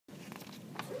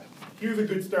here's a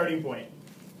good starting point.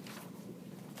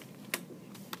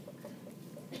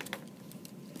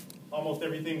 Almost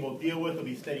everything we'll deal with will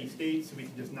be steady state, so we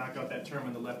can just knock out that term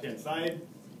on the left-hand side.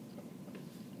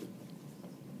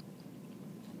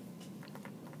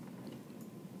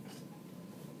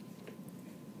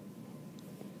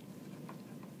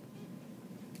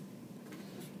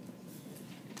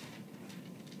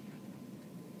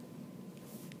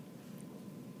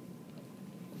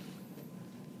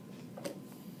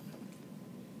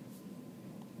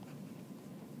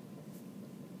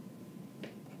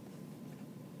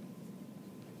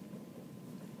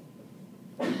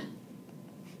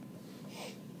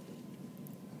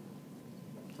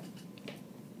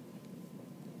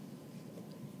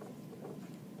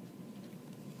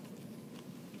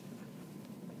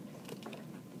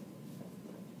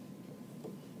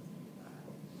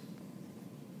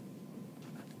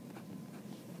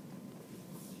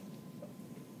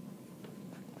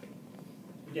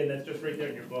 Again, that's just right there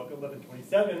in your book,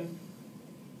 1127.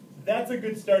 That's a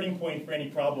good starting point for any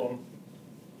problem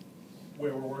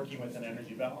where we're working with an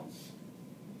energy balance.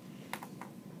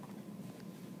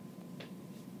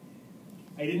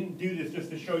 I didn't do this just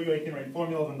to show you I can write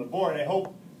formulas on the board. I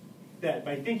hope that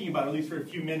by thinking about it, at least for a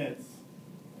few minutes,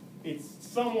 it's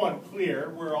somewhat clear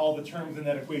where all the terms in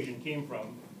that equation came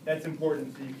from. That's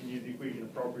important so you can use the equation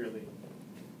appropriately.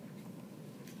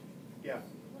 Yeah?